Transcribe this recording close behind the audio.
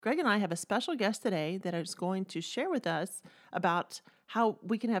Greg and I have a special guest today that is going to share with us about how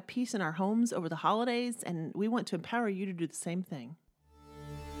we can have peace in our homes over the holidays, and we want to empower you to do the same thing.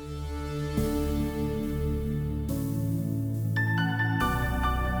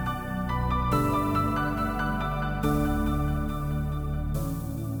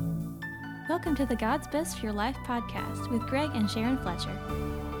 Welcome to the God's Best for Your Life podcast with Greg and Sharon Fletcher.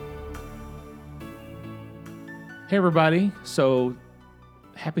 Hey, everybody. So,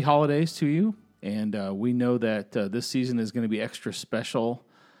 happy holidays to you. And we know that this season is going to be extra special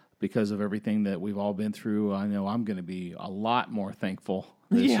because of everything that we've all been through. I know I'm going to be a lot more thankful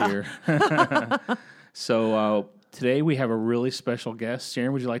this year. So, today we have a really special guest.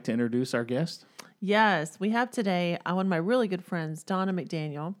 Sharon, would you like to introduce our guest? Yes, we have today one of my really good friends, Donna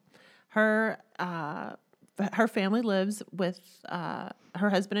McDaniel. Her family lives with her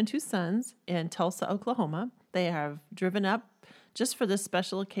husband and 2 sons in Tulsa, Oklahoma. They have driven up just for this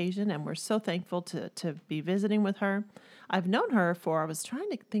special occasion, and we're so thankful to be visiting with her. I've known her I was trying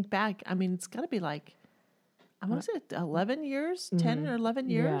to think back. I mean, it's got to be like, I want to say 11 years, 10 or 11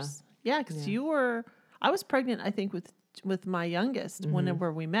 years. Yeah, because I was pregnant, I think, with my youngest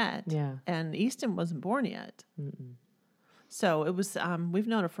whenever we met. Yeah. And Easton wasn't born yet. So it was, we've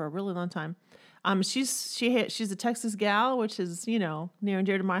known her for a really long time. She's a Texas gal, which is, near and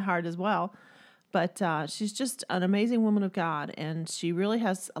dear to my heart as well. But she's just an amazing woman of God, and she really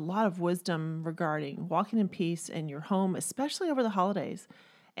has a lot of wisdom regarding walking in peace in your home, especially over the holidays.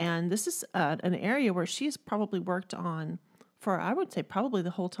 And this is an area where she's probably worked on for, I would say, probably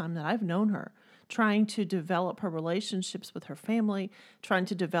the whole time that I've known her, trying to develop her relationships with her family, trying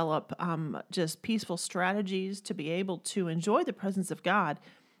to develop just peaceful strategies to be able to enjoy the presence of God,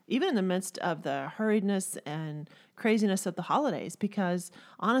 even in the midst of the hurriedness and craziness of the holidays. Because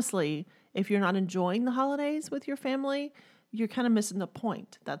honestly, if you're not enjoying the holidays with your family, you're kind of missing the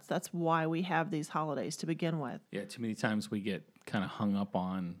point. That's why we have these holidays to begin with. Yeah, too many times we get kind of hung up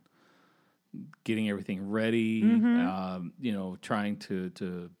on getting everything ready, trying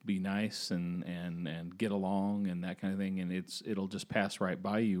to be nice and get along and that kind of thing, and it'll just pass right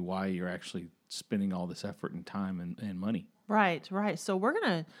by you why you're actually spending all this effort and time and money. Right. So we're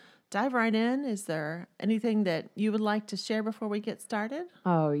going to dive right in. Is there anything that you would like to share before we get started?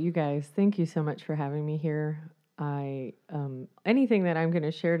 Oh, you guys, thank you so much for having me here. Anything that I'm going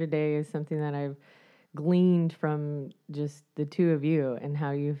to share today is something that I've gleaned from just the two of you and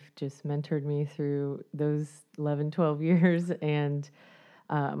how you've just mentored me through those 11, 12 years. And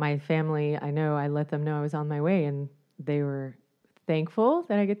my family, I know I let them know I was on my way, and they were thankful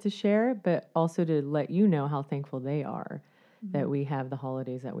that I get to share, but also to let you know how thankful they are that we have the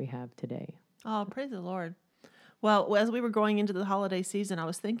holidays that we have today. Oh, praise the Lord. Well, as we were going into the holiday season, I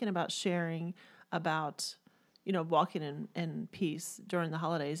was thinking about sharing about, walking in peace during the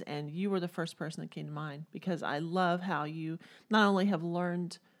holidays, and you were the first person that came to mind, because I love how you not only have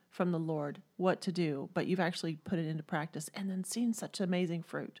learned from the Lord what to do, but you've actually put it into practice and then seen such amazing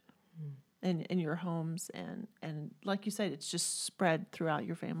fruit in your homes. And like you said, it's just spread throughout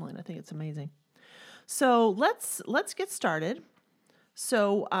your family, and I think it's amazing. So let's get started.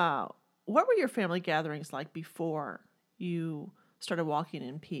 So what were your family gatherings like before you started walking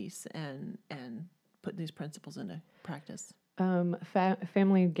in peace and putting these principles into practice?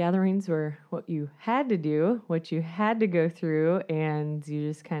 Family gatherings were what you had to do, what you had to go through, and you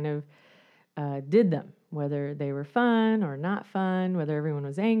just kind of did them, whether they were fun or not fun, whether everyone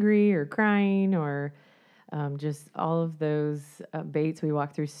was angry or crying or just all of those baits. We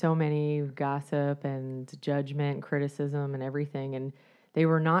walked through so many, gossip and judgment, criticism and everything, and they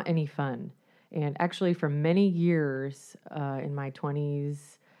were not any fun. And actually for many years in my 20s,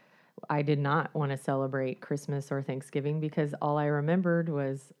 I did not want to celebrate Christmas or Thanksgiving because all I remembered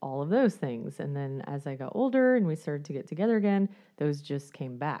was all of those things. And then as I got older and we started to get together again, those just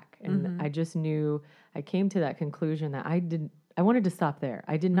came back. And I just knew, I came to that conclusion that I wanted to stop there.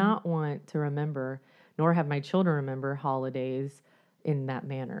 I did not want to remember, nor have my children remember, holidays in that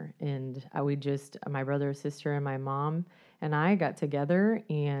manner. And my brother, sister, and my mom and I got together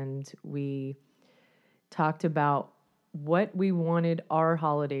and we talked about what we wanted our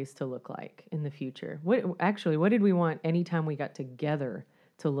holidays to look like in the future. What did we want anytime we got together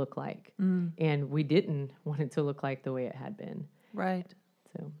to look like? And we didn't want it to look like the way it had been. Right.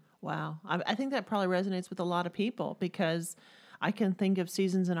 So, wow. I think that probably resonates with a lot of people, because I can think of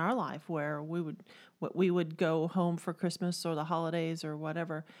seasons in our life where we would go home for Christmas or the holidays or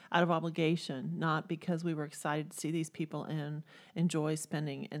whatever out of obligation, not because we were excited to see these people and enjoy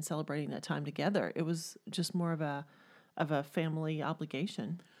spending and celebrating that time together. It was just more of a family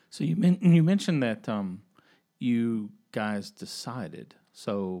obligation. So you mentioned that you guys decided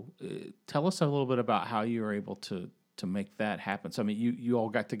So tell us a little bit about how you were able to make that happen. So, I mean, you all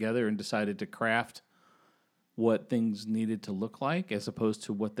got together and decided to craft what things needed to look like as opposed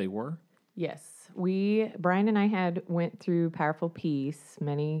to what they were? Yes. Brian and I had went through Powerful Peace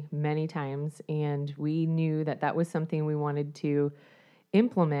many, many times, and we knew that that was something we wanted to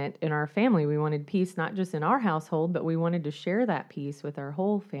implement in our family. We wanted peace not just in our household, but we wanted to share that peace with our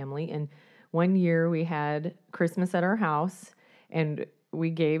whole family. And one year we had Christmas at our house, and we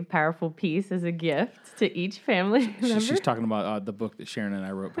gave Powerful Peace as a gift to each family. She's talking about the book that Sharon and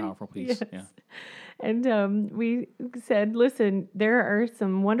I wrote, Powerful Peace. Yes. Yeah. And we said, listen, there are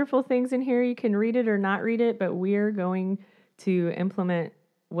some wonderful things in here. You can read it or not read it, but we're going to implement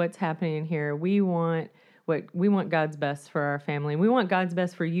what's happening in here. We want God's best for our family. And we want God's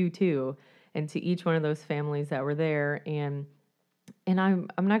best for you too, and to each one of those families that were there. And I'm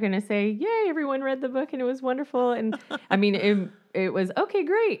not going to say, yay, everyone read the book and it was wonderful. And I mean, it was okay,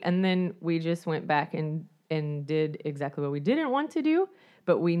 great. And then we just went back and did exactly what we didn't want to do.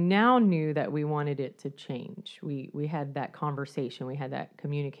 But we now knew that we wanted it to change. We had that conversation. We had that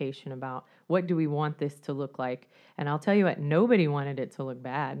communication about what do we want this to look like. And I'll tell you what, nobody wanted it to look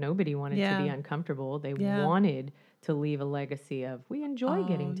bad. Nobody wanted to be uncomfortable. They wanted to leave a legacy of, we enjoy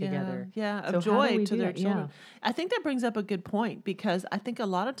getting together. Yeah, So of how do joy we to do their that? children. I think that brings up a good point, because I think a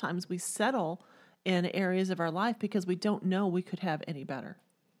lot of times we settle in areas of our life because we don't know we could have any better.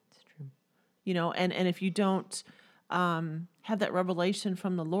 It's true. You know, and if you don't have that revelation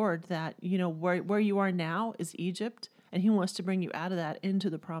from the Lord that, you know, where you are now is Egypt, and he wants to bring you out of that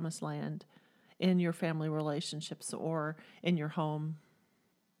into the promised land in your family relationships or in your home.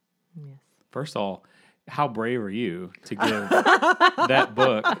 Yes. First of all, how brave are you to give that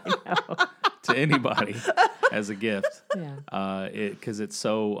book to anybody as a gift? Yeah. Because it's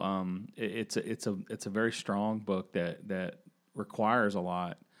so it's a very strong book that requires a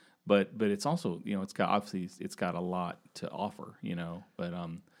lot, but it's also, you know, it's got a lot to offer, you know. But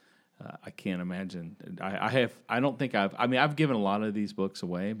I can't imagine. I've given a lot of these books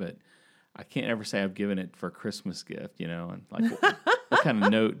away, but I can't ever say I've given it for a Christmas gift, you know. And like, what kind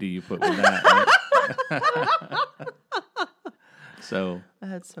of note do you put with that? Right? So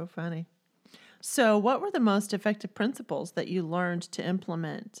That's so funny. So what were the most effective principles that you learned to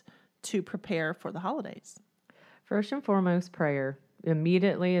implement to prepare for the holidays? First and foremost, prayer.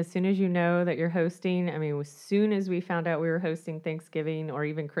 Immediately, as soon as you know that you're hosting, I mean, as soon as we found out we were hosting Thanksgiving or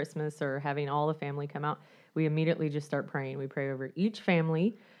even Christmas or having all the family come out, we immediately just start praying. We pray over each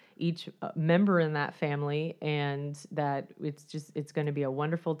family, each member in that family, and that it's going to be a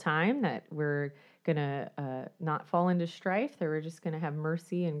wonderful time, that we're going to not fall into strife, that we're just going to have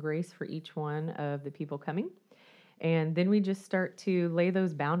mercy and grace for each one of the people coming. And then we just start to lay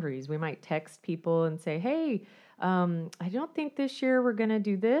those boundaries. We might text people and say, hey, I don't think this year we're going to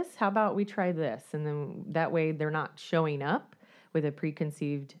do this. How about we try this? And then that way they're not showing up with a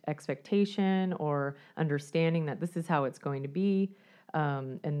preconceived expectation or understanding that this is how it's going to be.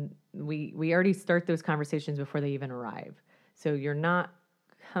 And we already start those conversations before they even arrive. So you're not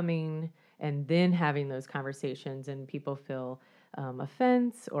coming and then having those conversations and people feel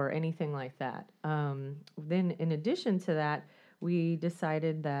offense or anything like that. Then in addition to that, we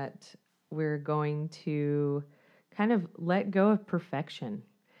decided that we're going to kind of let go of perfection.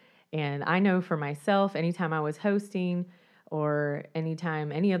 And I know for myself, anytime I was hosting or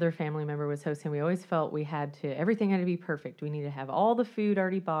anytime any other family member was hosting, we always felt everything had to be perfect. We need to have all the food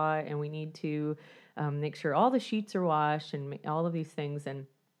already bought, and we need to make sure all the sheets are washed and all of these things. And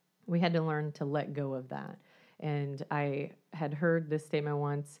we had to learn to let go of that. And I had heard this statement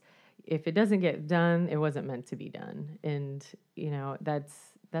once, if it doesn't get done, it wasn't meant to be done. And, you know,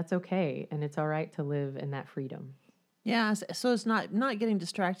 that's okay. And it's all right to live in that freedom. Yeah, so it's not getting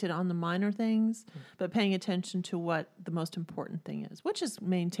distracted on the minor things, but paying attention to what the most important thing is, which is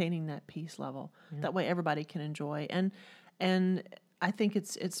maintaining that peace level. Yeah. That way everybody can enjoy. And I think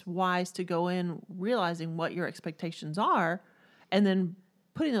it's wise to go in realizing what your expectations are, and then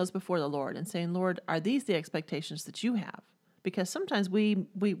putting those before the Lord and saying, Lord, are these the expectations that you have? Because sometimes we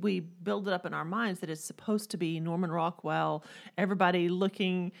build it up in our minds that it's supposed to be Norman Rockwell, everybody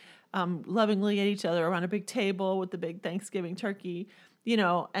looking lovingly at each other around a big table with the big Thanksgiving turkey, you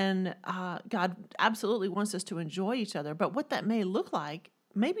know, and God absolutely wants us to enjoy each other. But what that may look like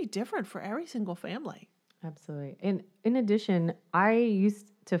may be different for every single family. Absolutely. And in addition, I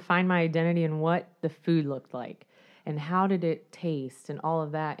used to find my identity in what the food looked like and how did it taste and all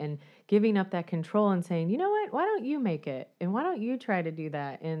of that, and giving up that control and saying, you know what, why don't you make it? And why don't you try to do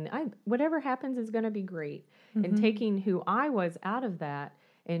that? And whatever happens is going to be great. Mm-hmm. And taking who I was out of that,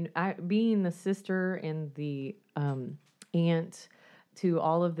 and being the sister and the aunt to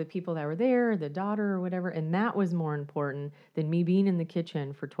all of the people that were there, the daughter or whatever. And that was more important than me being in the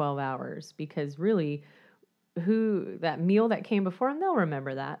kitchen for 12 hours, because really, who that meal that came before them, they'll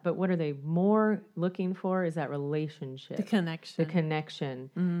remember that. But what are they more looking for is that relationship, The connection. the connection.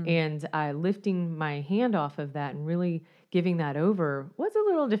 And lifting my hand off of that and really giving that over was a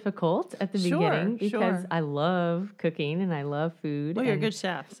little difficult at the beginning, because I love cooking and I love food. Well, you're a good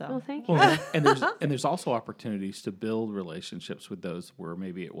chef, so. Well, thank you. Well, and there's also opportunities to build relationships with those where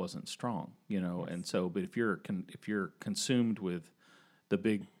maybe it wasn't strong, and so, but if you're consumed with the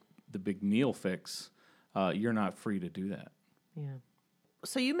big meal fix, you're not free to do that. Yeah.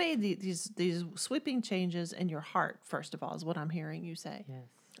 So you made these sweeping changes in your heart, first of all, is what I'm hearing you say. Yes.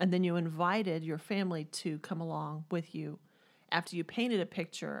 And then you invited your family to come along with you after you painted a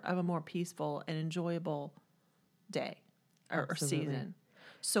picture of a more peaceful and enjoyable day or season.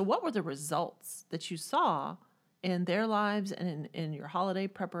 So what were the results that you saw in their lives and in your holiday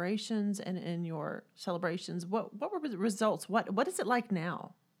preparations and in your celebrations? What were the results? What is it like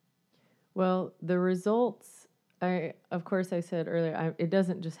now? Well, the results, of course, I said earlier, it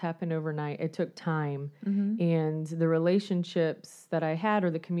doesn't just happen overnight. It took time. And the relationships that I had,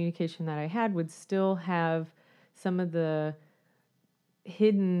 or the communication that I had, would still have some of the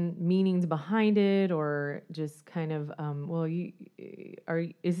hidden meanings behind it, or just kind of,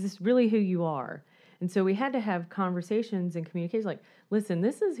 is this really who you are? And so we had to have conversations and communication like, listen,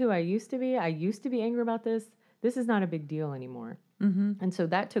 this is who I used to be. I used to be angry about this. This is not a big deal anymore. And so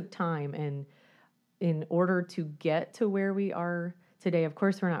that took time, and in order to get to where we are today, of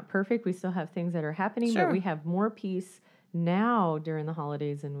course, we're not perfect. We still have things that are happening, but we have more peace now during the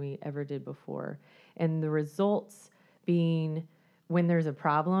holidays than we ever did before. And the results being, when there's a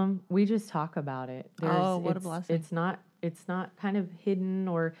problem, we just talk about it. What a blessing. It's not kind of hidden,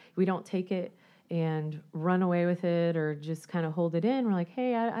 or we don't take it and run away with it, or just kind of hold it in. We're like,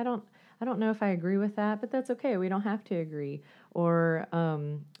 hey, I don't know if I agree with that, but that's okay. We don't have to agree. Or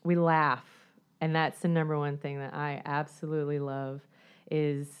we laugh. And that's the number one thing that I absolutely love,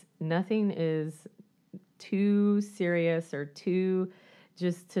 is nothing is too serious or too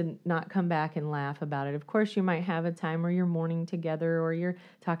just to not come back and laugh about it. Of course, you might have a time where you're mourning together, or you're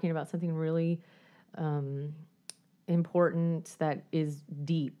talking about something really important that is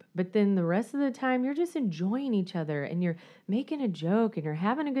deep. But then the rest of the time, you're just enjoying each other, and you're making a joke, and you're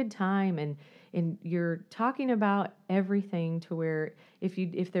having a good time, and you're talking about everything, to where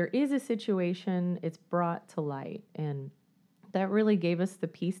if there is a situation, it's brought to light. And that really gave us the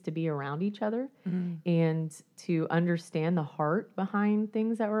peace to be around each other and to understand the heart behind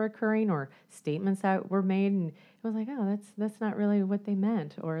things that were occurring, or statements that were made. And it was like, oh, that's not really what they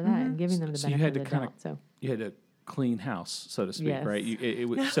meant, or that, and giving them the benefit of the doubt. You had to clean house, so to speak, Yes. right?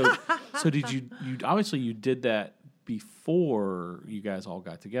 So did you obviously you did that before you guys all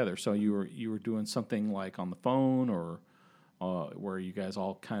got together. So you were doing something like on the phone, or where you guys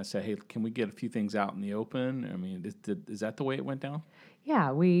all kind of say, hey, can we get a few things out in the open? I mean, is that the way it went down?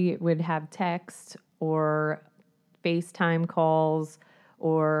 Yeah, we would have text or FaceTime calls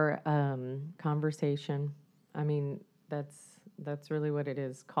or conversation. I mean, that's really what it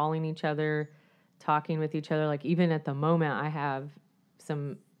is. Calling each other, talking with each other. Like, even at the moment, I have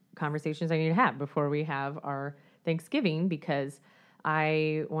some conversations I need to have before we have our Thanksgiving, because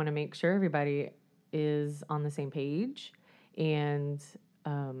I want to make sure everybody is on the same page. And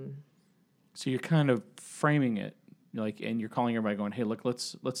so you're kind of framing it like, and you're calling everybody going, hey, look,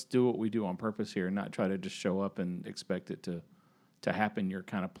 let's do what we do on purpose here, and not try to just show up and expect it to happen. You're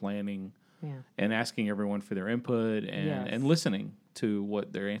kind of planning and asking everyone for their input, and listening to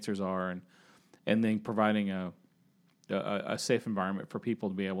what their answers are, and then providing a safe environment for people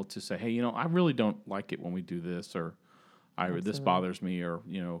to be able to say, hey, I really don't like it when we do this, or this bothers me, or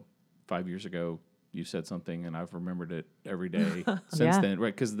 5 years ago you said something and I've remembered it every day since then,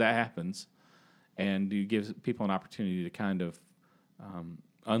 right? Because that happens, and you give people an opportunity to kind of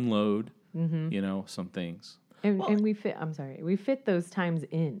unload, some things. And we fit. I'm sorry, we fit those times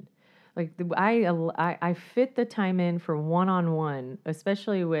in. Like, I fit the time in for one-on-one,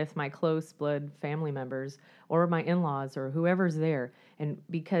 especially with my close blood family members or my in-laws or whoever's there. And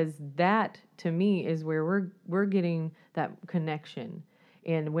because that, to me, is where we're getting that connection.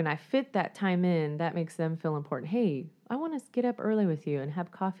 And when I fit that time in, that makes them feel important. Hey, I want to get up early with you and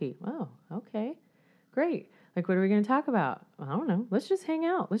have coffee. Oh, okay, great. Like, what are we going to talk about? I don't know. Let's just hang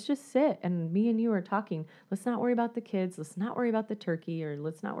out. Let's just sit. And me and you are talking. Let's not worry about the kids. Let's not worry about the turkey, or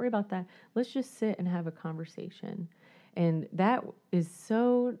let's not worry about that. Let's just sit and have a conversation. And that is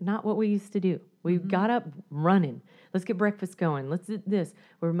so not what we used to do. We got up running. Let's get breakfast going. Let's do this.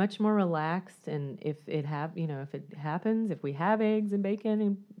 We're much more relaxed. And if it happens, if we have eggs and bacon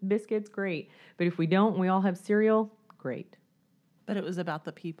and biscuits, great. But if we don't, we all have cereal, great. But it was about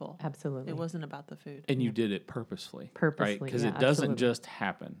the people. Absolutely. It wasn't about the food. And you did it purposefully. Purposely, right? Because yeah, it doesn't absolutely. just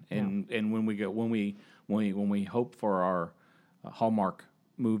happen. And when we hope for our Hallmark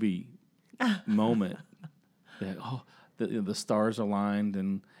movie moment, that the stars aligned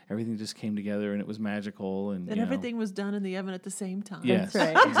and everything just came together and it was magical and everything was done in the oven at the same time. Yes,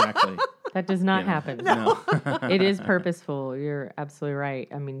 That's right. exactly. That does not You know, happen. No. It is purposeful. You're absolutely right.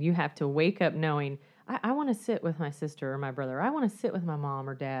 I mean, you have to wake up knowing, I want to sit with my sister or my brother. I want to sit with my mom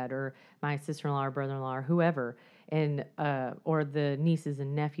or dad or my sister-in-law or brother-in-law or whoever, and or the nieces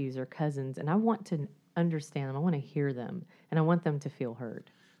and nephews or cousins, and I want to understand them. I want to hear them, and I want them to feel heard.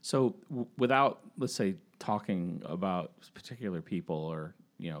 So without, let's say, talking about particular people or,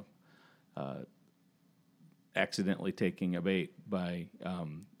 accidentally taking a bait by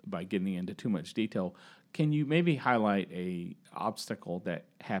getting into too much detail, can you maybe highlight a obstacle that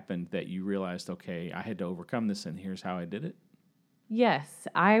happened that you realized, okay, I had to overcome this and here's how I did it? Yes,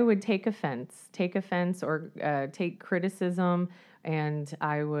 I would take offense or take criticism, and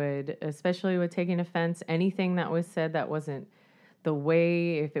I would, especially with taking offense, anything that was said that wasn't the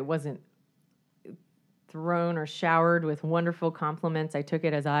way, if it wasn't thrown or showered with wonderful compliments, I took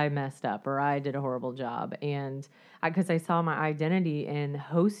it as I messed up or I did a horrible job. And because I saw my identity in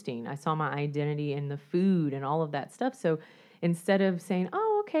hosting, I saw my identity in the food and all of that stuff. So instead of saying,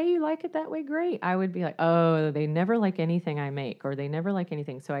 oh, okay, you like it that way, great, I would be like, oh, they never like anything I make, or they never like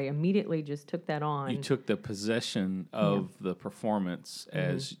anything. So I immediately just took that on. You took the possession of the performance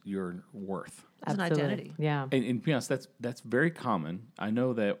as your worth. It's an Absolutely. identity. Yeah. And to be honest, that's very common. I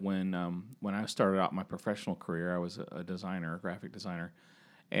know that when I started out my professional career, I was a designer, a graphic designer,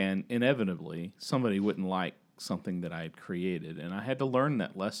 and inevitably somebody wouldn't like something that I had created, and I had to learn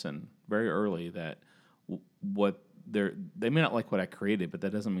that lesson very early that they may not like what I created, but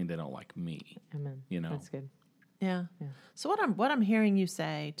that doesn't mean they don't like me. Amen. That's good. Yeah. So what I'm hearing you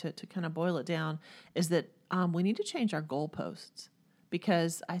say to kind of boil it down is that we need to change our goalposts,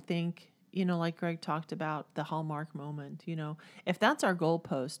 because I think, like Greg talked about the Hallmark moment, if that's our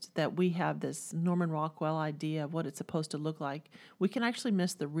goalpost, that we have this Norman Rockwell idea of what it's supposed to look like, we can actually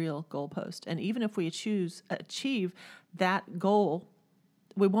miss the real goalpost. And even if we achieve that goal,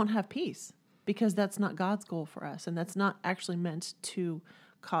 we won't have peace, because that's not God's goal for us, and that's not actually meant to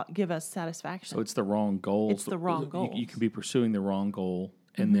give us satisfaction. So it's the wrong goal. It's the wrong goal. You can be pursuing the wrong goal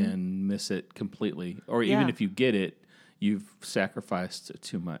and then miss it completely, or even if you get it, you've sacrificed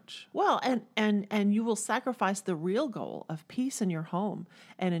too much. Well, and you will sacrifice the real goal of peace in your home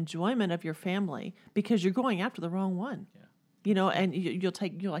and enjoyment of your family because you're going after the wrong one. Yeah. And you'll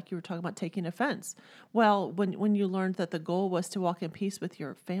take, like you were talking about, taking offense. Well, when you learned that the goal was to walk in peace with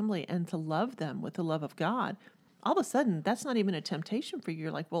your family and to love them with the love of God, all of a sudden that's not even a temptation for you.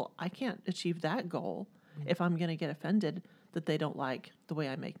 You're like, well, I can't achieve that goal if I'm going to get offended that they don't like the way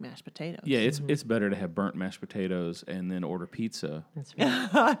I make mashed potatoes. Yeah, it's better to have burnt mashed potatoes and then order pizza. That's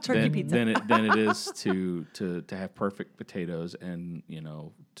right. Turkey pizza. than it is to have perfect potatoes and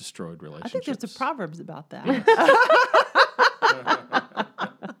destroyed relationships. I think there's a Proverbs about that.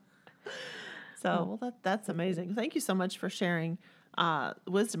 So, well, that's amazing. Thank you so much for sharing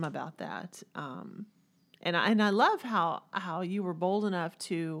wisdom about that. And I love how you were bold enough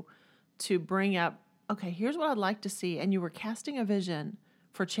to bring up, okay, here's what I'd like to see, and you were casting a vision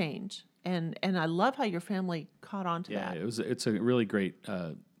for change. And I love how your family caught on to that. Yeah, it's a really great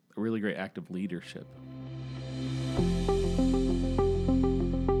act of leadership.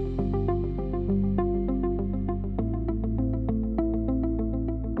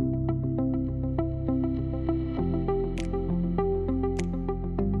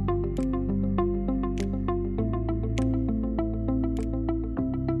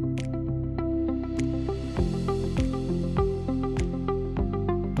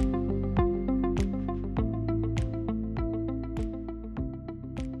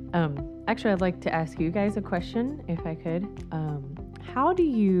 Actually, I'd like to ask you guys a question, if I could. How do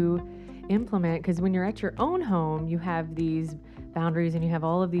you implement, because when you're at your own home, you have these boundaries and you have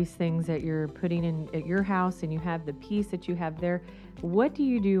all of these things that you're putting in at your house and you have the peace that you have there. What do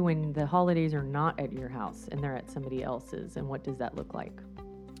you do when the holidays are not at your house and they're at somebody else's, and what does that look like?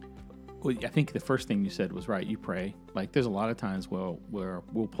 Well, I think the first thing you said was right. You pray. Like, there's a lot of times where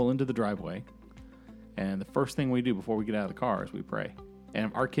we'll pull into the driveway, and the first thing we do before we get out of the car is we pray. And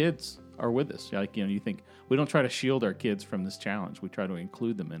our kids are with us. Like, you think we don't try to shield our kids from this challenge. We try to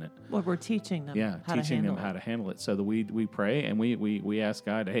include them in it. Well, we're teaching them Teaching them how to handle it. So that we pray and we ask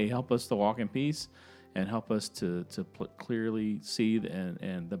God, hey, help us to walk in peace and help us to clearly see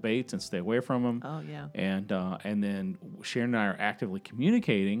and the baits and stay away from them. Oh, yeah. And then Sharon and I are actively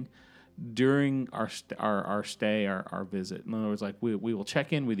communicating during our stay, our visit. In other words, like we will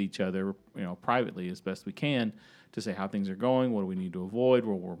check in with each other, privately as best we can to say how things are going, what do we need to avoid.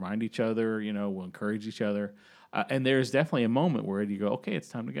 We'll remind each other, we'll encourage each other. And there's definitely a moment where you go, okay, it's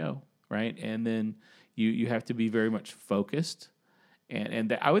time to go, right? And then you have to be very much focused.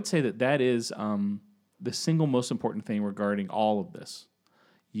 And I would say that is the single most important thing regarding all of this.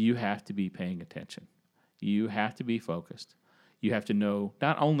 You have to be paying attention. You have to be focused. You have to know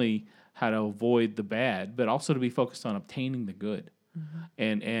not only how to avoid the bad, but also to be focused on obtaining the good,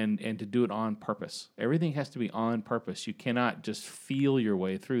 and to do it on purpose. Everything has to be on purpose. You cannot just feel your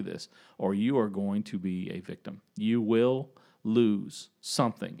way through this, or you are going to be a victim. You will lose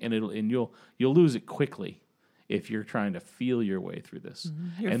something, and you'll lose it quickly if you're trying to feel your way through this.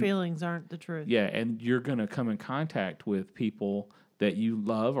 Your feelings aren't the truth. Yeah, and you're going to come in contact with people that you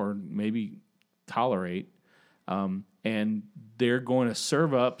love or maybe tolerate, and they're going to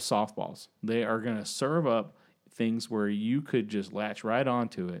serve up softballs. They are going to serve up things where you could just latch right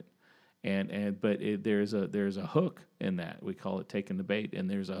onto it, but there's a hook in that. We call it taking the bait, and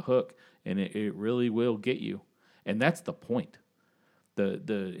there's a hook, and it really will get you, and that's the point.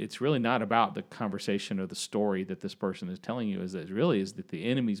 It's really not about the conversation or the story that this person is telling you. Is that the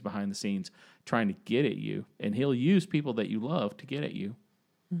enemy's behind the scenes trying to get at you, and he'll use people that you love to get at you,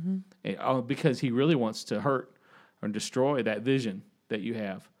 because he really wants to hurt or destroy that vision that you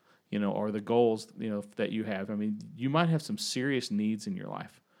have, or the goals that you have. I mean, you might have some serious needs in your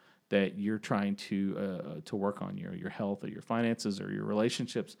life that you're trying to work on, your health or your finances or your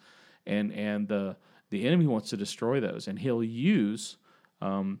relationships, and the enemy wants to destroy those, and he'll use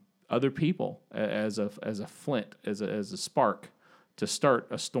other people as a flint, as a spark to start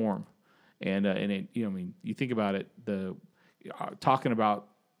a storm. And you think about it, talking about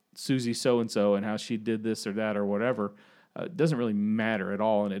Susie so-and-so and how she did this or that or whatever, doesn't really matter at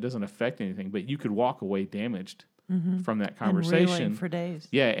all, and it doesn't affect anything, but you could walk away damaged from that conversation. And reeling for days.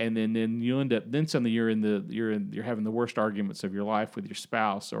 Yeah, and then you end up, then suddenly you're having the worst arguments of your life with your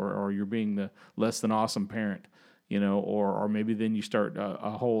spouse, or you're being the less than awesome parent, or maybe then you start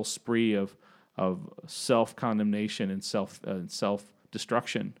a whole spree of self-condemnation and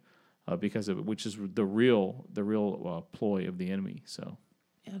self-destruction because of it, which is the real ploy of the enemy. So,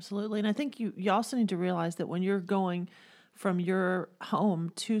 absolutely. And I think you also need to realize that when you're going from your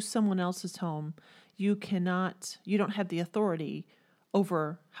home to someone else's home, you don't have the authority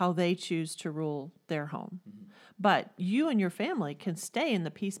over how they choose to rule their home. But you and your family can stay in the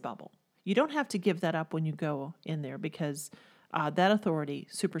peace bubble. You don't have to give that up when you go in there, because that authority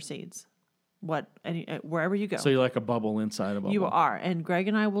supersedes wherever you go. So you're like a bubble inside a bubble. You are. And Greg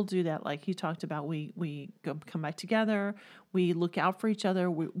and I will do that. Like he talked about, we come back together. We look out for each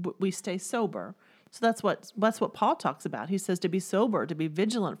other. We stay sober. So that's what Paul talks about. He says to be sober, to be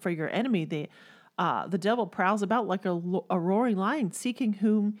vigilant for your enemy. The devil prowls about like a roaring lion, seeking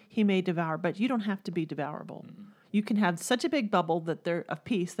whom he may devour. But you don't have to be devourable. You can have such a big bubble of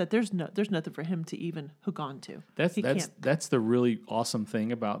peace that there's nothing for him to even hook onto. That's the really awesome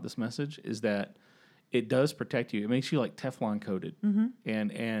thing about this message, is that it does protect you. It makes you like Teflon coated,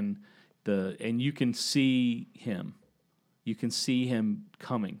 and you can see him. You can see him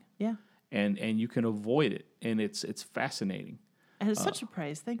coming. Yeah. And you can avoid it, and it's fascinating. And it's such a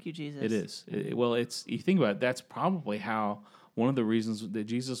praise. Thank you, Jesus. It is. You think about it, that's probably one of the reasons that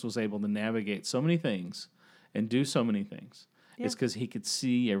Jesus was able to navigate so many things and do so many things. Yeah. Is because he could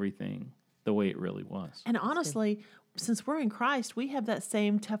see everything the way it really was. And honestly, since we're in Christ, we have that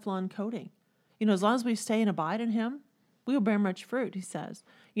same Teflon coating. As long as we stay and abide in him, we will bear much fruit, he says.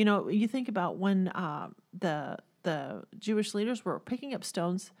 You think about when the Jewish leaders were picking up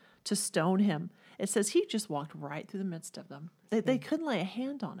stones to stone him. It says he just walked right through the midst of them. They couldn't lay a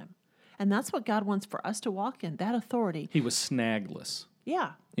hand on him. And that's what God wants for us to walk in, that authority. He was snagless.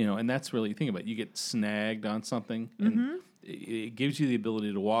 Yeah. And that's really, you think about it. You get snagged on something, and it gives you the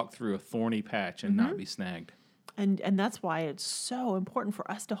ability to walk through a thorny patch and not be snagged. And that's why it's so important for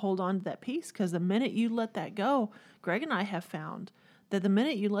us to hold on to that peace, because the minute you let that go, Greg and I have found that the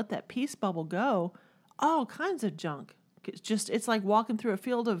minute you let that peace bubble go, all kinds of junk. It's like walking through a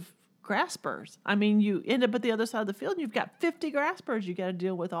field of grass burrs. I mean, you end up at the other side of the field and you've got 50 grass burrs you got to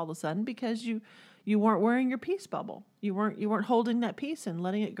deal with all of a sudden because you weren't wearing your peace bubble. You weren't holding that peace and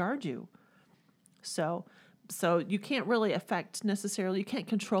letting it guard you. So, So you can't really affect necessarily, you can't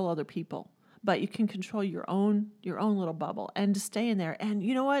control other people, but you can control your own little bubble and to stay in there. And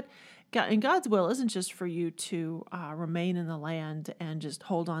you know what? And God's will isn't just for you to remain in the land and just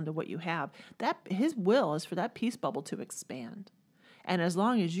hold on to what you have. His will is for that peace bubble to expand. And as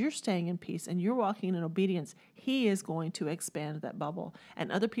long as you're staying in peace and you're walking in obedience, He is going to expand that bubble,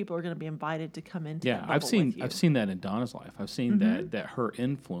 and other people are going to be invited to come into that bubble with you. I've seen that in Donna's life. I've seen that her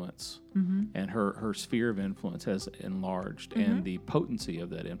influence and her sphere of influence has enlarged, and the potency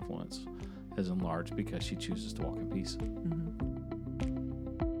of that influence has enlarged because she chooses to walk in peace.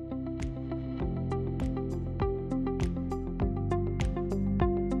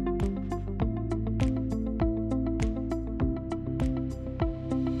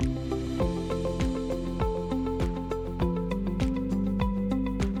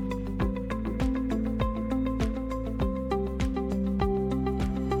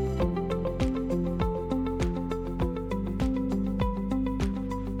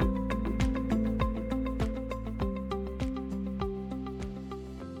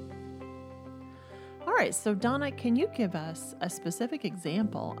 So Donna, can you give us a specific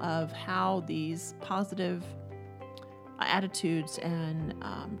example of how these positive attitudes and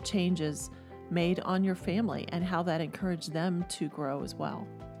changes made on your family and how that encouraged them to grow as well?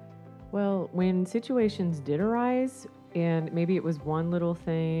 Well, when situations did arise, and maybe it was one little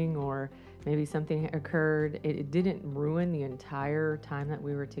thing or maybe something occurred, it didn't ruin the entire time that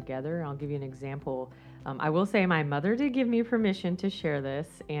we were together. I'll give you an example. I will say my mother did give me permission to share this,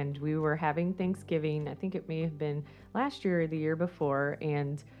 and we were having Thanksgiving. I think it may have been last year or the year before,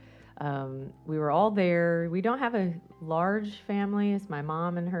 and we were all there. We don't have a large family. It's my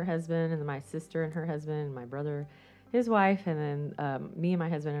mom and her husband, and my sister and her husband, and my brother, his wife, and then me and my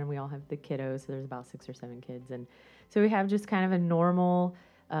husband, and we all have the kiddos, so there's about 6 or 7 kids. And so we have just kind of a normal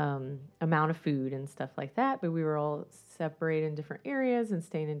amount of food and stuff like that, but we were all separated in different areas and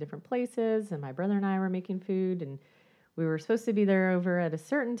staying in different places, and my brother and I were making food, and we were supposed to be there over at a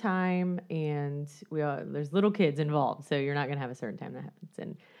certain time, and there's little kids involved, so you're not going to have a certain time that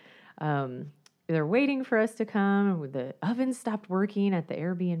happens. And they're waiting for us to come, and the oven stopped working at the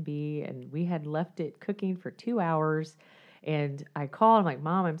Airbnb, and we had left it cooking for 2 hours, and I called, I'm like,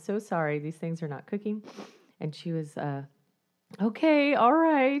 Mom, I'm so sorry, these things are not cooking. And she was okay, all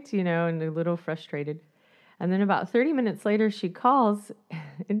right, and a little frustrated. And then about 30 minutes later, she calls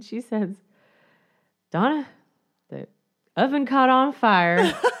and she says, Donna, the oven caught on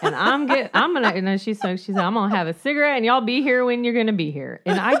fire, and I'm gonna, and then she said, I'm gonna have a cigarette, and y'all be here when you're gonna be here.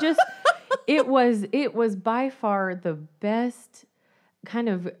 And I just, it was by far the best kind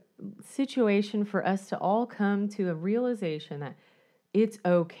of situation for us to all come to a realization that it's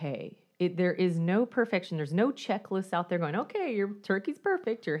okay. There is no perfection. There's no checklist out there going, okay, your turkey's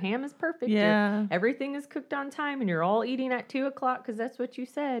perfect, your ham is perfect, everything is cooked on time, and you're all eating at 2:00 because that's what you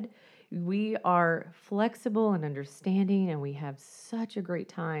said. We are flexible and understanding, and we have such a great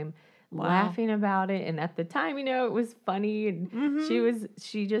time laughing about it. And at the time, it was funny, and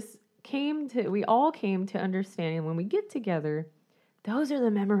we all came to understanding when we get together, those are the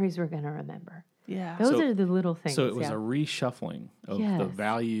memories we're going to remember. Yeah. Those are the little things. So it was a reshuffling of the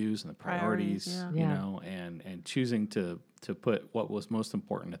values and the priorities, and choosing to put what was most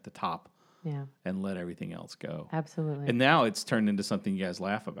important at the top and let everything else go. Absolutely. And now it's turned into something you guys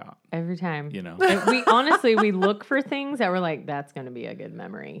laugh about. Every time. We look for things that we're like, that's going to be a good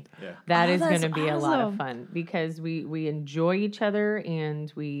memory. Yeah. That is going to be a lot of fun because we enjoy each other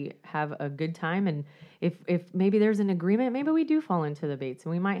and we have a good time. And if maybe there's an agreement, maybe we do fall into the baits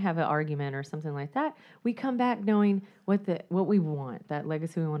and we might have an argument or something like that. We come back knowing what we want, that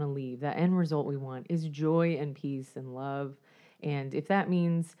legacy we want to leave, that end result we want is joy and peace and love. And if that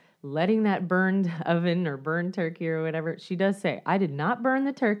means letting that burned oven or burned turkey or whatever, she does say, I did not burn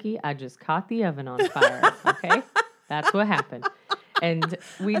the turkey. I just caught the oven on fire. Okay? That's what happened. And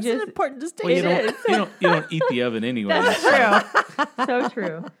that's an important distinction. Well, you don't eat the oven anyway. That's true. So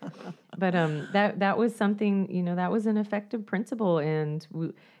true. But that was something, that was an effective principle. And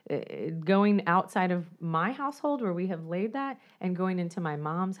going outside of my household where we have laid that and going into my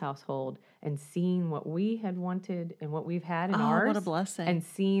mom's household and seeing what we had wanted and what we've had in ours. What a blessing. And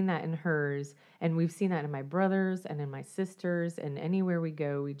seeing that in hers. And we've seen that in my brothers and in my sisters. And anywhere we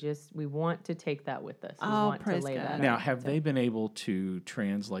go, we want to take that with us. We want to lay that Now, out. have they been able to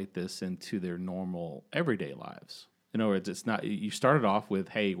translate this into their normal everyday lives? In other words, it's not. You started off with,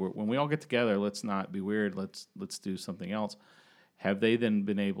 "Hey, when we all get together, let's not be weird. Let's do something else." Have they then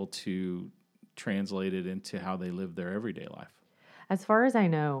been able to translate it into how they live their everyday life? As far as I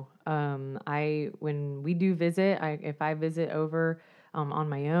know, when we do visit, if I visit over on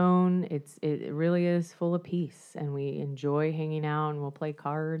my own, it really is full of peace, and we enjoy hanging out, and we'll play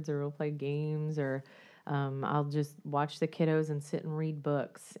cards or we'll play games, or I'll just watch the kiddos and sit and read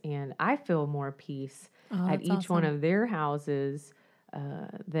books, and I feel more peace at that's each one awesome. of their houses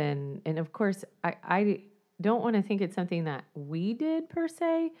than, and of course, I don't want to think it's something that we did per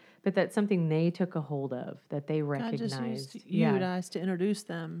se, but that's something they took a hold of, that they God just recognized. used you guys to introduce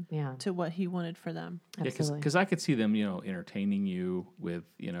them Yeah. to what he wanted for them. Absolutely. Because I could see them, entertaining you with,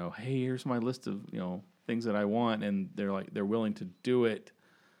 hey, here's my list of, things that I want, and they're willing to do it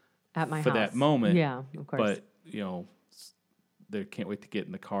At my for house. that moment. Yeah, of course. But, they can't wait to get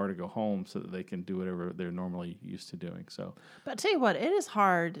in the car to go home so that they can do whatever they're normally used to doing. So, But I tell you what, it is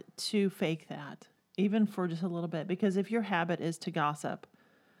hard to fake that, even for just a little bit, because if your habit is to gossip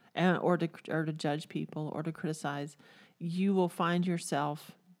or to judge people or to criticize, you will find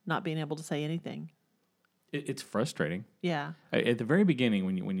yourself not being able to say anything. it's frustrating. Yeah. At the very beginning,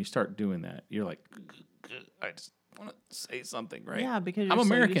 when you start doing that, you're like, I just want to say something, right? Yeah, because I'm you're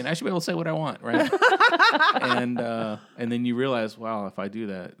so American. used- I should be able to say what I want, right? and then you realize, wow, if I do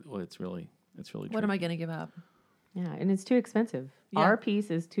that, well, it's really What am I going to give up? Yeah, and it's too expensive. Yeah. Our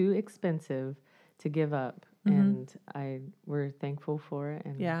piece is too expensive to give up, and we're thankful for it,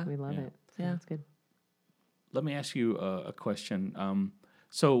 and Yeah. we love Yeah. it. So Yeah. it's good. Let me ask you a question.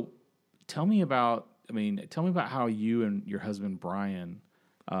 So tell me about how you and your husband, Brian,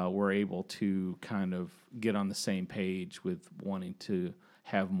 were able to kind of get on the same page with wanting to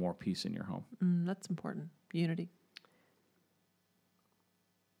have more peace in your home. That's important. Unity.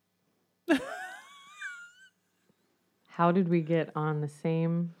 How did we get on the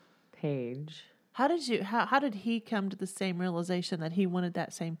same page? How did he come to the same realization that he wanted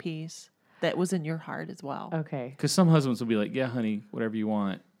that same peace that was in your heart as well? Okay. Because some husbands will be like, yeah, honey, whatever you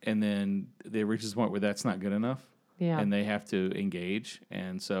want. And then they reach this point where that's not good enough. Yeah. And they have to engage.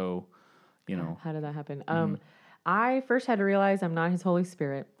 And so, How did that happen? I first had to realize I'm not his Holy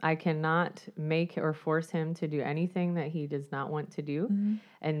Spirit. I cannot make or force him to do anything that he does not want to do.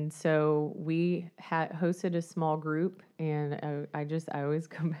 And so we hosted a small group, and I always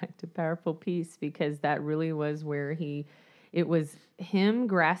come back to Powerful Peace, because that really was where it was him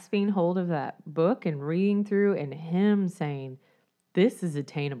grasping hold of that book and reading through, and him saying, this is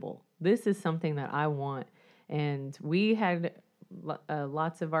attainable. This is something that I want. And we had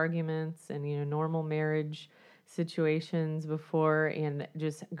lots of arguments and, normal marriage situations before, and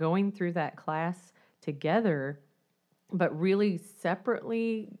just going through that class together, but really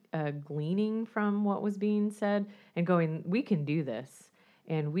separately gleaning from what was being said and going, we can do this.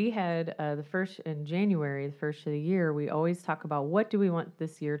 And we had in January, the first of the year, we always talk about what do we want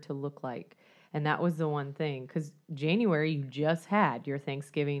this year to look like. And that was the one thing, because January, you just had your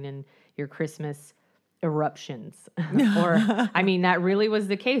Thanksgiving and your Christmas eruptions. That really was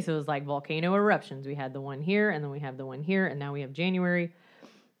the case. It was like volcano eruptions. We had the one here, and then we have the one here, and now we have January,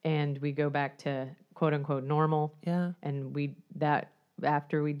 and we go back to quote unquote normal. Yeah. And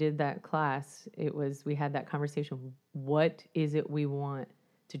after we did that class, we had that conversation. What is it we want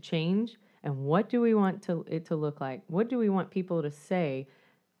to change, and what do we want it to look like? What do we want people to say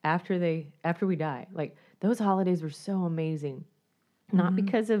after we die? Like, those holidays were so amazing, not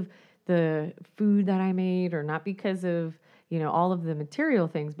because of the food that I made, or not because of, all of the material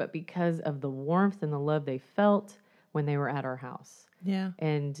things, but because of the warmth and the love they felt when they were at our house. Yeah.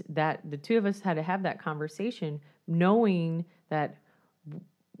 And that the two of us had to have that conversation, knowing that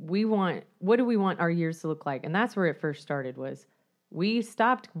what do we want our years to look like? And that's where it first started. Was we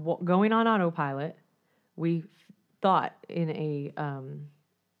stopped going on autopilot. We thought in a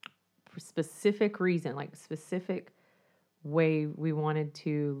specific reason, like specific way we wanted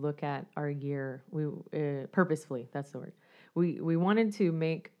to look at our year. We purposefully, that's the word. We wanted to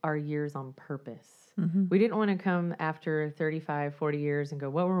make our years on purpose. We didn't want to come after 35, 40 years and go,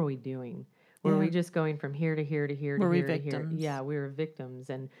 what were we doing? Were we just going from here to here to here to Were we here to victims? here? Yeah, we were victims.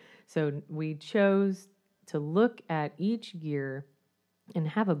 And so we chose to look at each year and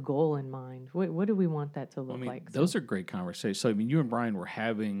have a goal in mind. What do we want that to look like? Those are great conversations. So, you and Brian were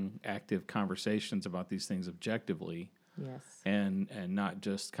having active conversations about these things objectively. Yes. And not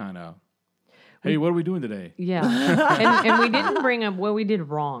just kind of, hey, what are we doing today? Yeah. and we didn't bring up what we did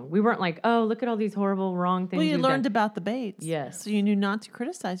wrong. We weren't like, oh, look at all these horrible, wrong things. Well, you we've learned done. about the baits. Yes. So you knew not to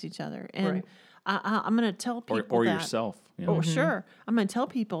criticize each other. And Right. I'm going to tell people Or that, yourself. Oh, sure. I'm going to tell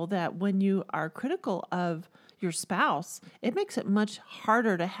people that when you are critical of your spouse, it makes it much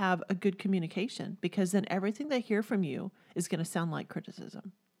harder to have a good communication, because then everything they hear from you is going to sound like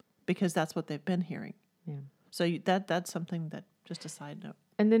criticism, because that's what they've been hearing. Yeah. So that's something that, just a side note.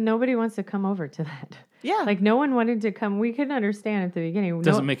 And then nobody wants to come over to that. Yeah. Like no one wanted to come. We couldn't understand at the beginning.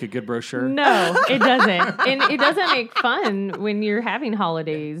 Doesn't make a good brochure. No, it doesn't. And it doesn't make fun when you're having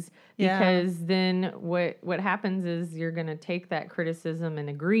holidays Yeah. because then what happens is you're going to take that criticism and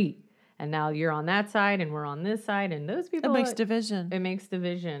agree. And now you're on that side and we're on this side and those people. It makes division. It makes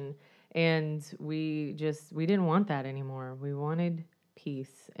division. And we didn't want that anymore. We wanted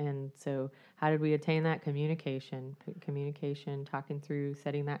peace. And so how did we attain that? Communication, talking through,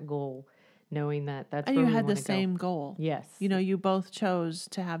 setting that goal, knowing that's And where you we had the wanna go. same goal. Yes. You know, you both chose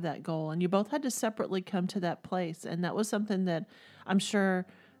to have that goal, and you both had to separately come to that place. And that was something that I'm sure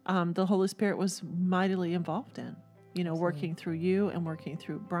the Holy Spirit was mightily involved in, you know, working through you and working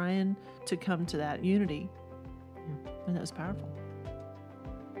through Brian to come to that unity. Yeah. And that was powerful.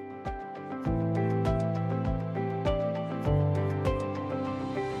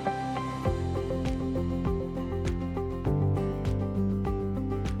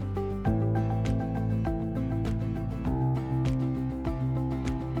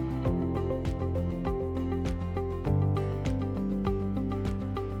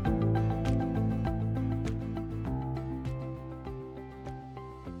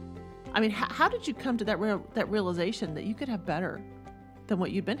 I mean, how did you come to that realization that you could have better than what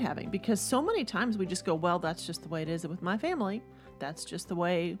you'd been having? Because so many times we just go, well, that's just the way it is with my family. That's just the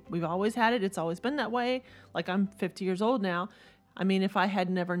way we've always had it. It's always been that way. Like, I'm 50 years old now. I mean, if I had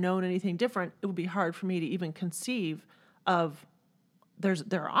never known anything different, it would be hard for me to even conceive of there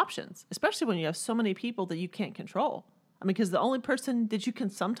are options, especially when you have so many people that you can't control. I mean, because the only person that you can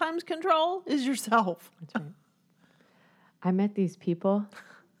sometimes control is yourself. That's right. I met these people.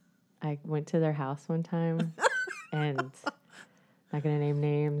 I went to their house one time, and not going to name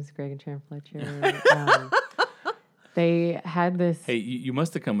names, Greg and Sharon Fletcher. They had this. Hey, you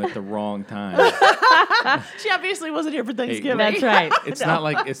must have come at the wrong time. She obviously wasn't here for Thanksgiving. That's right. It's not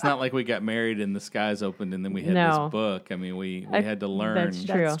like we got married and the skies opened and then we had No. this book. I mean, we had to learn. That's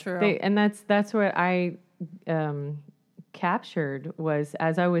true. That's true. And that's what I captured was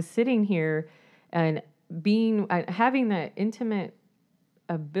as I was sitting here and having that intimate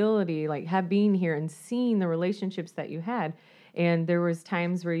ability, like being here and seeing the relationships that you had. And there was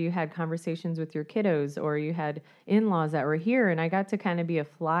times where you had conversations with your kiddos or you had in-laws that were here, and I got to kind of be a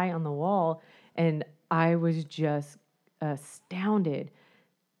fly on the wall, and I was just astounded.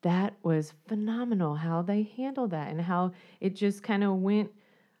 That was phenomenal how they handled that and how it just kind of went,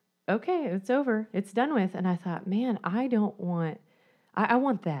 okay, it's over, it's done with. And I thought, man, I want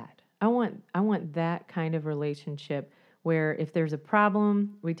that. I want that kind of relationship where if there's a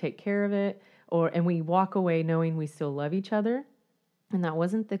problem, we take care of it, and we walk away knowing we still love each other. And that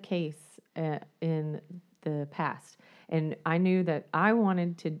wasn't the case in the past. And I knew that I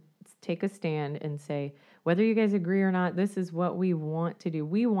wanted to take a stand and say, whether you guys agree or not, this is what we want to do.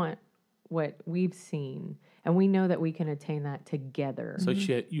 We want what we've seen, and we know that we can attain that together. So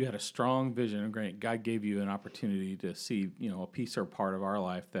you had a strong vision, and granted, God gave you an opportunity to see, a piece or part of our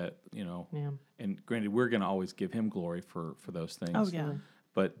life that, Yeah. and granted, we're going to always give Him glory for those things. Oh, yeah.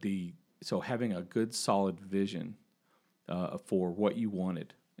 But so having a good, solid vision for what you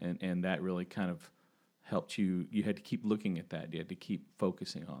wanted, and that really kind of helped you. You had to keep looking at that. You had to keep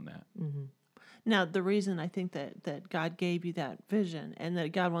focusing on that. Mm-hmm. Now, the reason I think that God gave you that vision and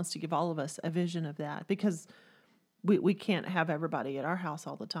that God wants to give all of us a vision of that, because we can't have everybody at our house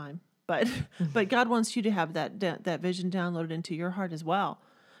all the time, but God wants you to have that vision downloaded into your heart as well,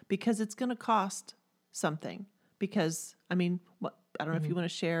 because it's going to cost something. Because, I mean, I don't know if you want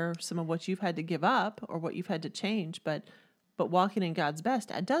to share some of what you've had to give up or what you've had to change, but walking in God's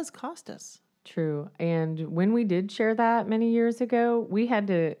best, it does cost us. True. And when we did share that many years ago, we had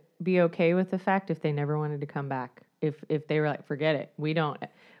to be okay with the fact if they never wanted to come back. If they were like, forget it, we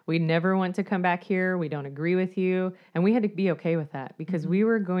never want to come back here. We don't agree with you. And we had to be okay with that because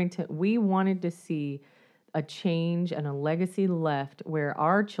we wanted to see a change and a legacy left where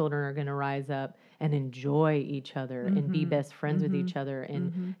our children are going to rise up and enjoy each other and be best friends with each other.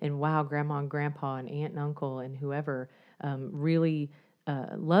 And wow, grandma and grandpa and aunt and uncle and whoever really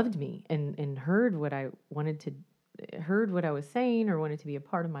loved me and heard what I was saying or wanted to be a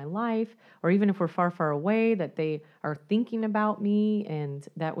part of my life, or even if we're far, far away, that they are thinking about me. And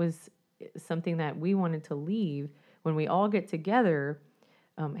that was something that we wanted to leave when we all get together.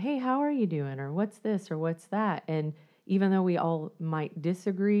 Hey, how are you doing? Or what's this or what's that? And even though we all might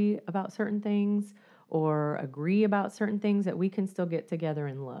disagree about certain things or agree about certain things, that we can still get together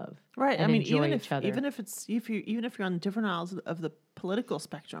and love. Right. And I mean, enjoy each other. even if you're on different aisles of the political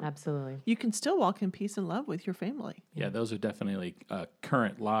spectrum, Absolutely. you can still walk in peace and love with your family. Yeah, those are definitely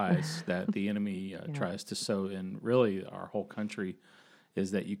current lies that the enemy tries to sow in really our whole country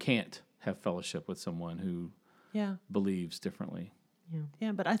is that you can't have fellowship with someone who Yeah. believes differently.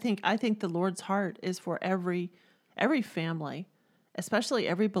 Yeah, but I think the Lord's heart is for every family, especially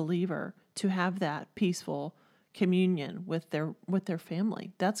every believer, to have that peaceful communion with their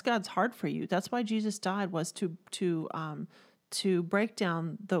family. That's God's heart for you. That's why Jesus died, was to break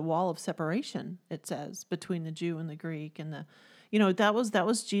down the wall of separation, it says, between the Jew and the Greek, and that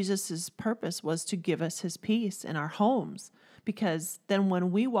was Jesus's purpose, was to give us his peace in our homes. Because then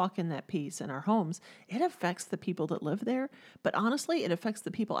when we walk in that peace in our homes, it affects the people that live there. But honestly, it affects the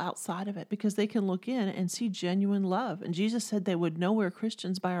people outside of it, because they can look in and see genuine love. And Jesus said they would know we're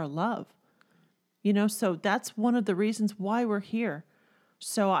Christians by our love. So that's one of the reasons why we're here.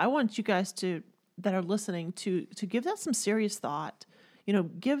 So I want you guys that are listening to give that some serious thought.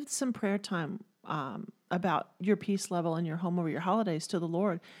 Give some prayer time about your peace level in your home over your holidays to the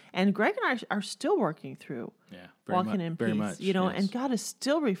Lord. And Greg and I are still working through walking in peace, much, and yes. God is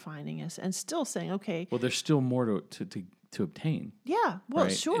still refining us and still saying, okay. Well, there's still more to obtain. Yeah, well,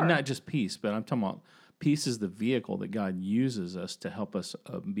 right? sure. And not just peace, but I'm talking about peace is the vehicle that God uses us to help us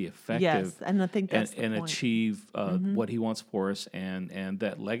be effective. Yes, and I think that's the and point. achieve what He wants for us, and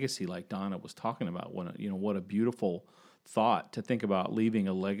that legacy, like Donna was talking about. What a beautiful thought to think about leaving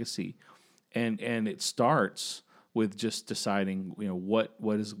a legacy, and it starts with just deciding, what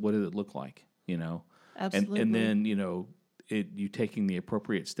does it look like, Absolutely. and then you taking the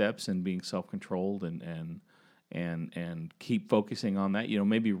appropriate steps and being self-controlled and keep focusing on that.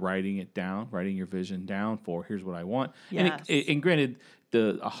 Maybe writing your vision down for here's what I want. Yes. And granted,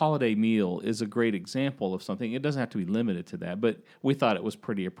 a holiday meal is a great example of something. It doesn't have to be limited to that, but we thought it was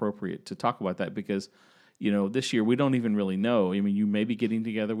pretty appropriate to talk about that because, this year we don't even really know. I mean, you may be getting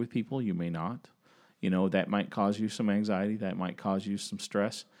together with people, you may not. That might cause you some anxiety, that might cause you some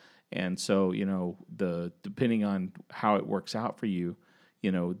stress. And so, depending on how it works out for you,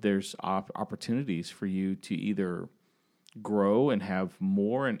 there's opportunities for you to either grow and have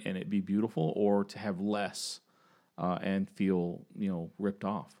more and it be beautiful, or to have less and feel, ripped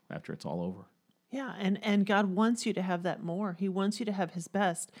off after it's all over. Yeah, and God wants you to have that more. He wants you to have his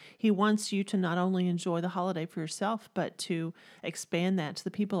best. He wants you to not only enjoy the holiday for yourself, but to expand that to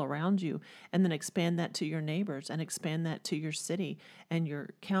the people around you, and then expand that to your neighbors, and expand that to your city and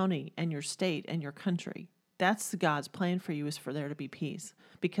your county and your state and your country. That's God's plan for you, is for there to be peace,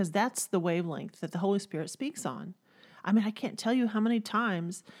 because that's the wavelength that the Holy Spirit speaks on. I mean, I can't tell you how many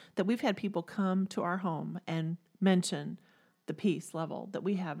times that we've had people come to our home and mention the peace level that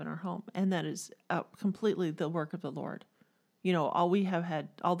we have in our home. And that is completely the work of the Lord. All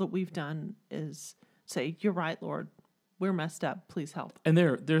that we've done is say, you're right, Lord, we're messed up. Please help. And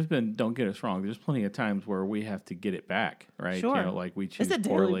there's been, don't get us wrong, there's plenty of times where we have to get it back, right? Sure. Like we choose It's a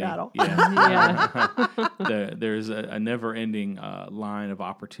daily poorly. battle. Yeah. There's a never-ending line of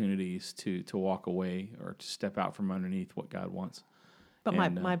opportunities to walk away or to step out from underneath what God wants. But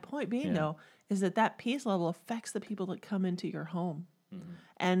my point being, though, is that peace level affects the people that come into your home. Mm-hmm.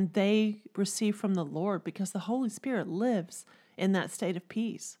 And they receive from the Lord, because the Holy Spirit lives in that state of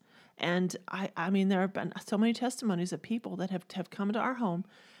peace. And I mean, there have been so many testimonies of people that have come into our home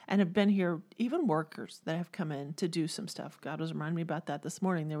and have been here, even workers that have come in to do some stuff. God was reminding me about that this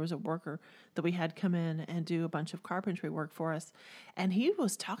morning. There was a worker that we had come in and do a bunch of carpentry work for us. And he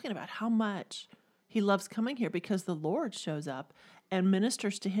was talking about how much he loves coming here, because the Lord shows up and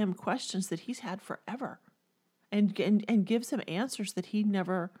ministers to him questions that he's had forever, and gives him answers that he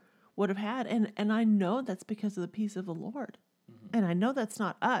never would have had. And I know that's because of the peace of the Lord. Mm-hmm. And I know that's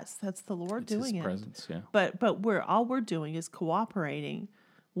not us. That's the Lord doing His it. presence, yeah. But all we're doing is cooperating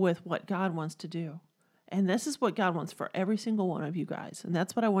with what God wants to do. And this is what God wants for every single one of you guys. And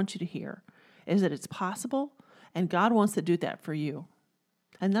that's what I want you to hear, is that it's possible, and God wants to do that for you.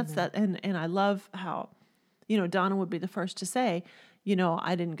 And that's that. And I love how, Donna would be the first to say,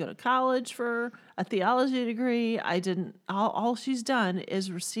 I didn't go to college for a theology degree. All she's done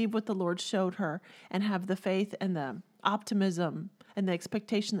is receive what the Lord showed her and have the faith and the optimism and the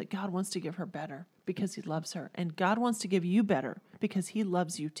expectation that God wants to give her better because he loves her. And God wants to give you better because he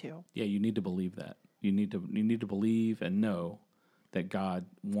loves you too. Yeah, you need to believe that. You need to believe and know that God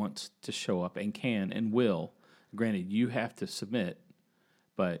wants to show up and can and will. Granted, you have to submit,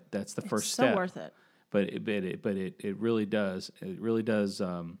 but that's the first step. It's so worth it. But it really does. It really does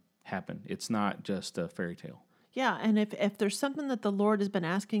happen. It's not just a fairy tale. Yeah, and if there's something that the Lord has been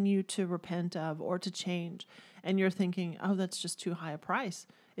asking you to repent of or to change, and you're thinking, oh, that's just too high a price.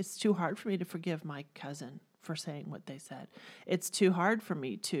 It's too hard for me to forgive my cousin for saying what they said. It's too hard for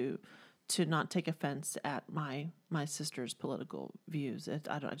me to not take offense at my sister's political views.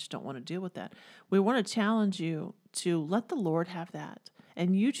 I just don't want to deal with that. We want to challenge you to let the Lord have that.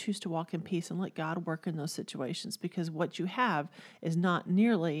 And you choose to walk in peace and let God work in those situations, because what you have is not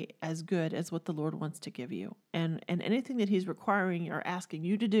nearly as good as what the Lord wants to give you. And anything that he's requiring or asking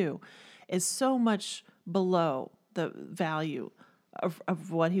you to do is so much below the value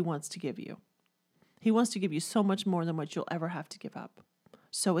of what he wants to give you. He wants to give you so much more than what you'll ever have to give up.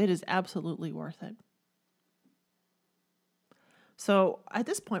 So it is absolutely worth it. So at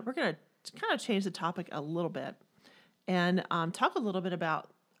this point, we're going to kind of change the topic a little bit and talk a little bit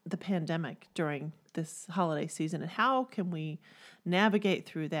about the pandemic during this holiday season and how can we navigate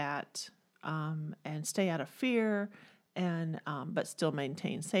through that and stay out of fear and but still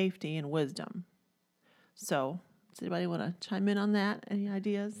maintain safety and wisdom. So does anybody want to chime in on that? Any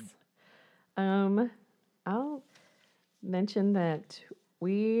ideas? I'll mention that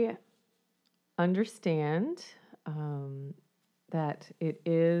we understand that it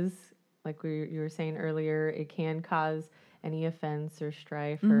is, like you were saying earlier, it can cause any offense or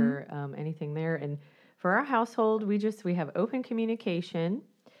strife or anything there. And for our household, we have open communication,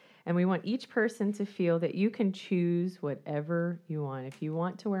 and we want each person to feel that you can choose whatever you want. If you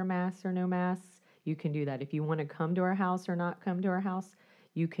want to wear masks or no masks, you can do that. If you want to come to our house or not come to our house,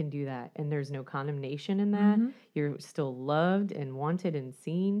 you can do that. And there's no condemnation in that. You're still loved and wanted and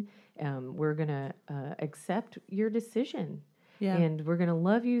seen. We're going to accept your decision. Yeah. And we're going to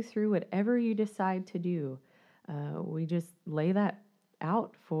love you through whatever you decide to do. We just lay that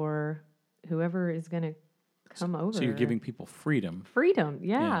out for whoever is going to come over. So you're giving people freedom. Freedom,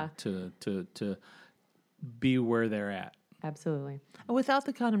 yeah. To be where they're at. Absolutely. Without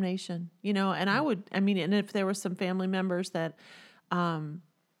the condemnation, and if there were some family members that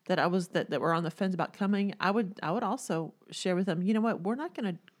that were on the fence about coming, I would also share with them, you know what, we're not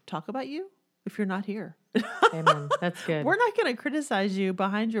going to talk about you if you're not here. Amen. That's good. We're not going to criticize you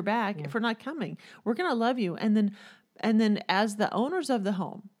behind your back if we're not coming. We're going to love you. And then as the owners of the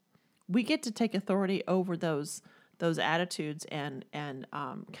home, we get to take authority over those attitudes and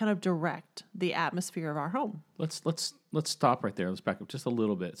kind of direct the atmosphere of our home. Let's stop right there. Let's back up just a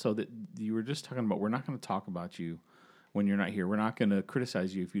little bit. So that you were just talking about, we're not going to talk about you when you're not here. We're not going to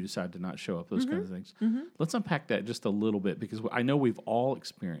criticize you if you decide to not show up, those kinds of things. Let's unpack that just a little bit, because I know we've all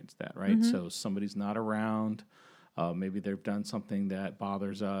experienced that, right? So somebody's not around. Maybe they've done something that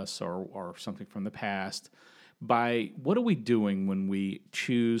bothers us or something from the past. What are we doing when we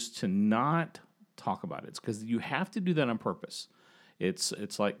choose to not talk about it? It's because you have to do that on purpose.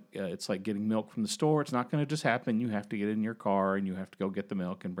 It's like getting milk from the store. It's not going to just happen. You have to get in your car and you have to go get the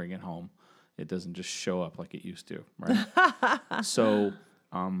milk and bring it home. It doesn't just show up like it used to, right? So,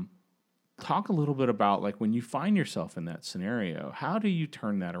 talk a little bit about, like, when you find yourself in that scenario, how do you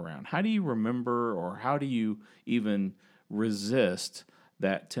turn that around? How do you remember, or how do you even resist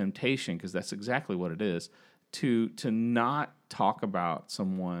that temptation? Because that's exactly what it is, to not talk about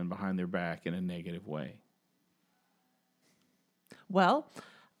someone behind their back in a negative way. Well,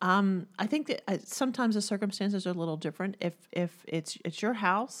 I think that sometimes the circumstances are a little different. If it's your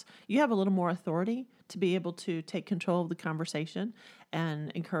house, you have a little more authority to be able to take control of the conversation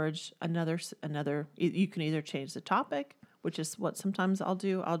and encourage another. You can either change the topic, which is what sometimes I'll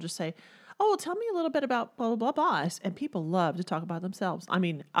do. I'll just say, "Oh, well, tell me a little bit about blah blah blah blah." And people love to talk about themselves. I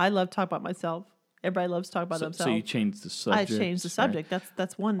mean, I love to talk about myself. Everybody loves to talk about themselves. So you changed the subject. I changed the subject. Right?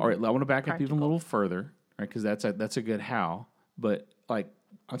 That's one. All right, I want to back practical. up even a little further, right? Because that's a good how. But like,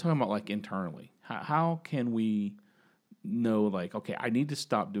 I'm talking about like internally. How can we know, like, okay, I need to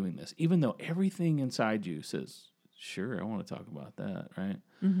stop doing this, even though everything inside you says, sure, I want to talk about that, right?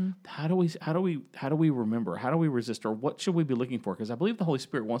 How do we remember? How do we resist? Or what should we be looking for? Because I believe the Holy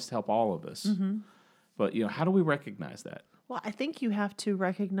Spirit wants to help all of us. But how do we recognize that? Well, I think you have to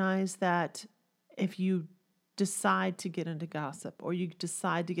recognize that if you decide to get into gossip or you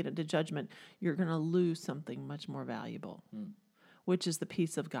decide to get into judgment, you're going to lose something much more valuable, which is the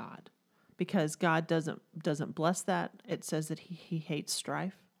peace of God, because God doesn't bless that. It says that he hates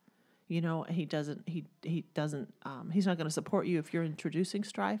strife. He's not going to support you if you're introducing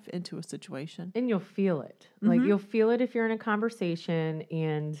strife into a situation. And you'll feel it. Like, you'll feel it if you're in a conversation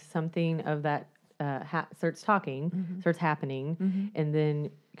and something of that starts happening, and then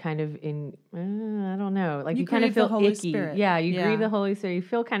kind of I don't know, like you kind of feel icky. Spirit. Yeah, you grieve the Holy Spirit. You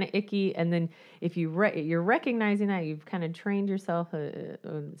feel kind of icky, and then if you're recognizing that, you've kind of trained yourself to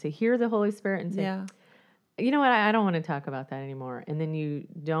hear the Holy Spirit and say, you know what, I don't want to talk about that anymore. And then you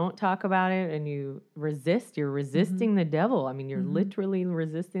don't talk about it, and you resist. You're resisting the devil. I mean, you're literally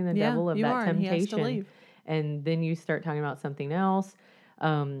resisting the devil of that temptation. And he has to leave. And then you start talking about something else.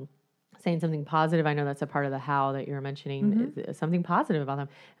 saying something positive. I know that's a part of the how that you're mentioning, is something positive about them.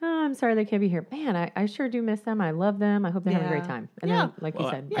 Oh, I'm sorry they can't be here. Man, I sure do miss them. I love them. I hope they have a great Yeah. time. And Yeah. then, like you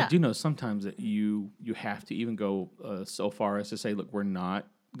said, I do know sometimes that you have to even go so far as to say, look, we're not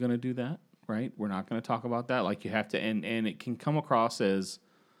going to do that, right? We're not going to talk about that. Like you have to, and it can come across as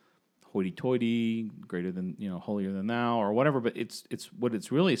hoity-toity, greater than, holier than thou, or whatever. But it's what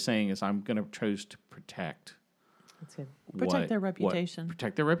it's really saying is, I'm going to choose to protect. that's good. Protect their reputation.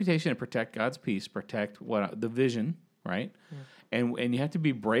 Protect their reputation and protect God's peace. Protect the vision, right? Yeah. And you have to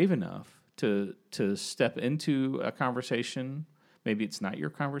be brave enough to step into a conversation. Maybe it's not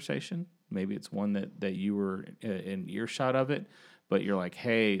your conversation. Maybe it's one that you were in earshot of it, but you're like,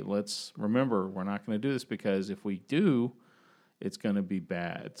 hey, let's remember, we're not going to do this, because if we do, it's going to be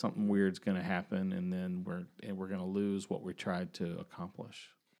bad. Something weird's going to happen, and then we're going to lose what we tried to accomplish.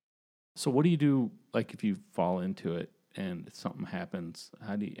 So what do you do, like, if you fall into it and something happens?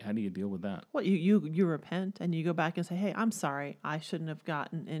 How do you deal with that? Well, you repent and you go back and say, hey, I'm sorry. I shouldn't have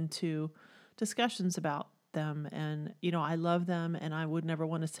gotten into discussions about them, and I love them, and I would never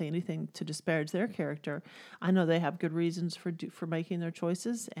want to say anything to disparage their character. I know they have good reasons for making their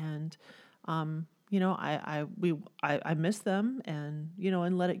choices, and I miss them, and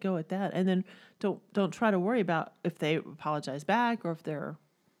and let it go at that, and then don't try to worry about if they apologize back or if they're.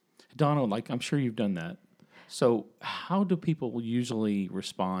 Donald, like, I'm sure you've done that. So how do people usually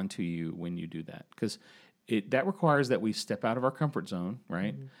respond to you when you do that? Because that requires that we step out of our comfort zone,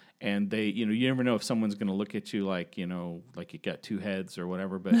 right? Mm-hmm. And they, you never know if someone's going to look at you like, like you got two heads or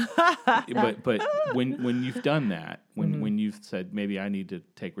whatever. But but when you've done that, when you've said, maybe I need to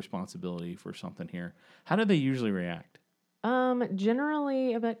take responsibility for something here, how do they usually react?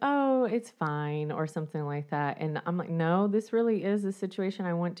 Generally, I'm like, oh, it's fine, or something like that. And I'm like, no, this really is a situation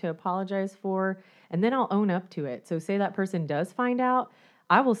I want to apologize for. And then I'll own up to it. So say that person does find out,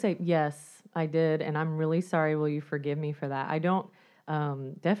 I will say, yes, I did. And I'm really sorry. Will you forgive me for that? I don't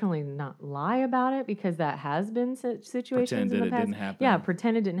definitely not lie about it, because that has been situations pretend in the that past. It didn't happen. Yeah,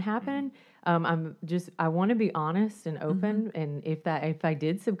 pretend it didn't happen. I want to be honest and open. And if I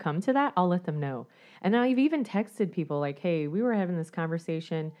did succumb to that, I'll let them know. And I've even texted people like, hey, we were having this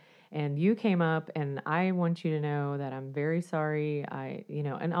conversation and you came up, and I want you to know that I'm very sorry.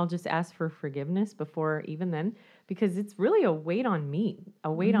 And I'll just ask for forgiveness before even then, because it's really a weight on me,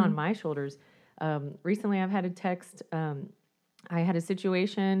 a weight on my shoulders. Recently I've had a text, I had a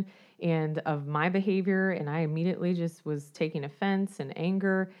situation and of my behavior, and I immediately just was taking offense and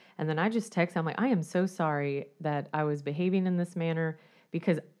anger. And then I just text, I'm like, I am so sorry that I was behaving in this manner,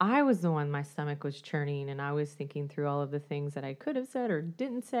 because I was the one, my stomach was churning, and I was thinking through all of the things that I could have said or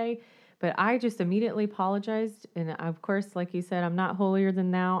didn't say. But I just immediately apologized. And of course, like you said, I'm not holier than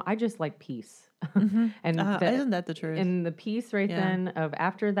thou. I just like peace. And isn't that the truth? And the peace then of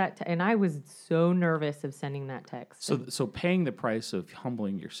after that, and I was so nervous of sending that text. So paying the price of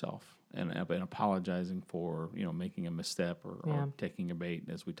humbling yourself and apologizing for making a misstep or taking a bait,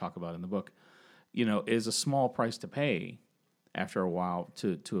 as we talk about in the book, is a small price to pay after a while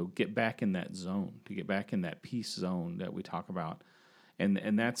to get back in that zone, to get back in that peace zone that we talk about, and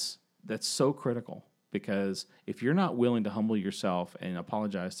that's so critical. Because if you're not willing to humble yourself and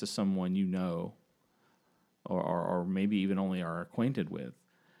apologize to someone or maybe even only are acquainted with,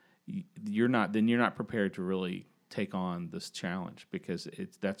 you're not prepared to really take on this challenge, because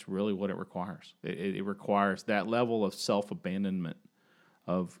that's really what it requires. It requires that level of self-abandonment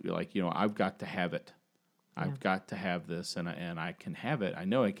of, like, I've got to have it. I've got to have this, and I can have it. I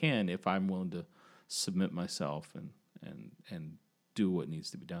know I can if I'm willing to submit myself and do what needs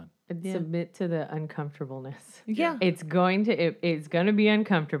to be done. Submit to the uncomfortableness. Yeah. It's going to be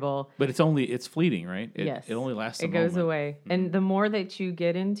uncomfortable. But it's fleeting, right? Yes. It only lasts a moment. It goes moment. away. Mm-hmm. And the more that you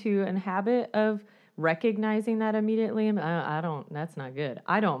get into a habit of recognizing that immediately, that's not good.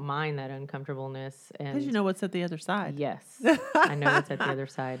 I don't mind that uncomfortableness. Because you know what's at the other side. Yes. I know what's at the other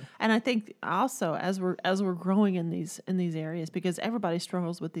side. And I think also as we're growing in these areas, because everybody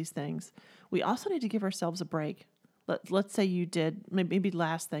struggles with these things, we also need to give ourselves a break. Let's say you did, maybe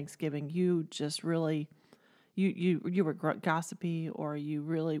last Thanksgiving, you just really, you were gossipy, or you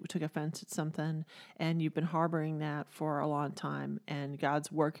really took offense at something, and you've been harboring that for a long time, and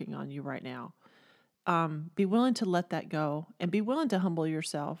God's working on you right now. Be willing to let that go, and be willing to humble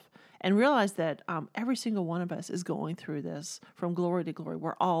yourself, and realize that every single one of us is going through this from glory to glory.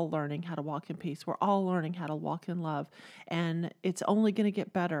 We're all learning how to walk in peace. We're all learning how to walk in love, and it's only going to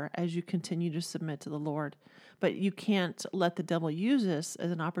get better as you continue to submit to the Lord. But you can't let the devil use this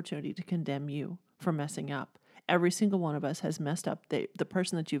as an opportunity to condemn you for messing up. Every single one of us has messed up. The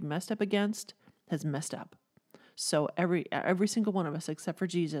person that you've messed up against has messed up. So every single one of us, except for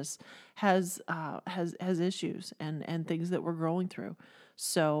Jesus, has issues and things that we're growing through.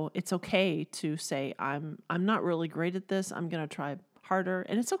 So it's okay to say, I'm not really great at this. I'm going to try harder.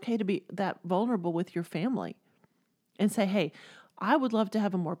 And it's okay to be that vulnerable with your family and say, hey, I would love to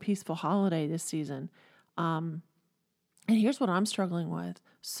have a more peaceful holiday this season. And here's what I'm struggling with.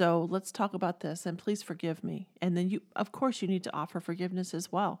 So let's talk about this, and please forgive me. And then of course, you need to offer forgiveness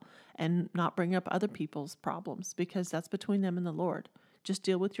as well and not bring up other people's problems, because that's between them and the Lord. Just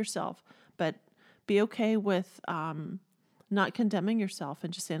deal with yourself, but be okay with not condemning yourself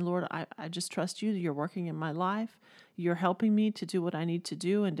and just saying, Lord, I just trust you. You're working in my life. You're helping me to do what I need to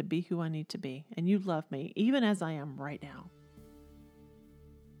do and to be who I need to be. And you love me, even as I am right now.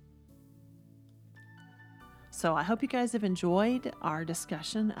 So I hope you guys have enjoyed our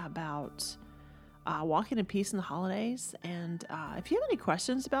discussion about walking in peace in the holidays. And if you have any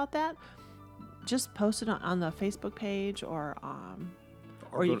questions about that, just post it on the Facebook page or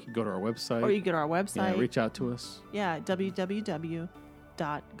go to our website. Or you go to our website. Yeah, reach out to us. Yeah,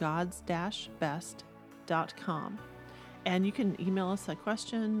 www.gods-best.com. And you can email us a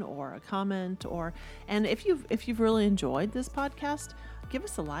question or a comment, and if you've really enjoyed this podcast, give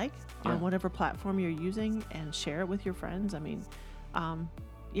us a like on whatever platform you're using and share it with your friends. I mean,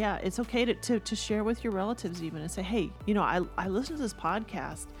 it's okay to share with your relatives even and say, hey, I listened to this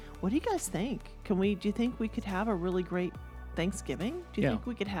podcast. What do you guys think? Do you think we could have a really great Thanksgiving? Do you think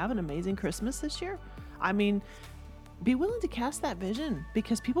we could have an amazing Christmas this year? I mean, be willing to cast that vision,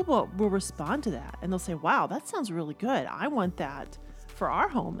 because people will respond to that and they'll say, wow, that sounds really good. I want that for our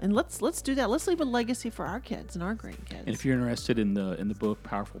home. And let's do that. Let's leave a legacy for our kids and our grandkids. And if you're interested in the book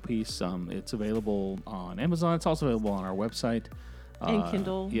Powerful Peace, it's available on Amazon. It's also available on our website. And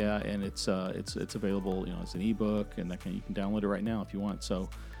Kindle. Yeah, and it's available, as an ebook, and you can download it right now if you want. So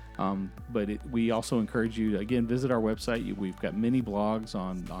we also encourage you to, again, visit our website. We've got many blogs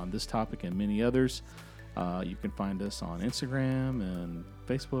on this topic and many others. You can find us on Instagram and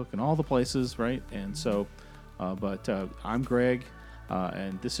Facebook and all the places, right? And so, I'm Greg,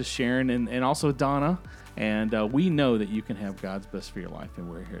 and this is Sharon and also Donna, and we know that you can have God's best for your life, and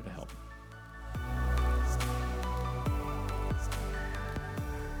we're here to help.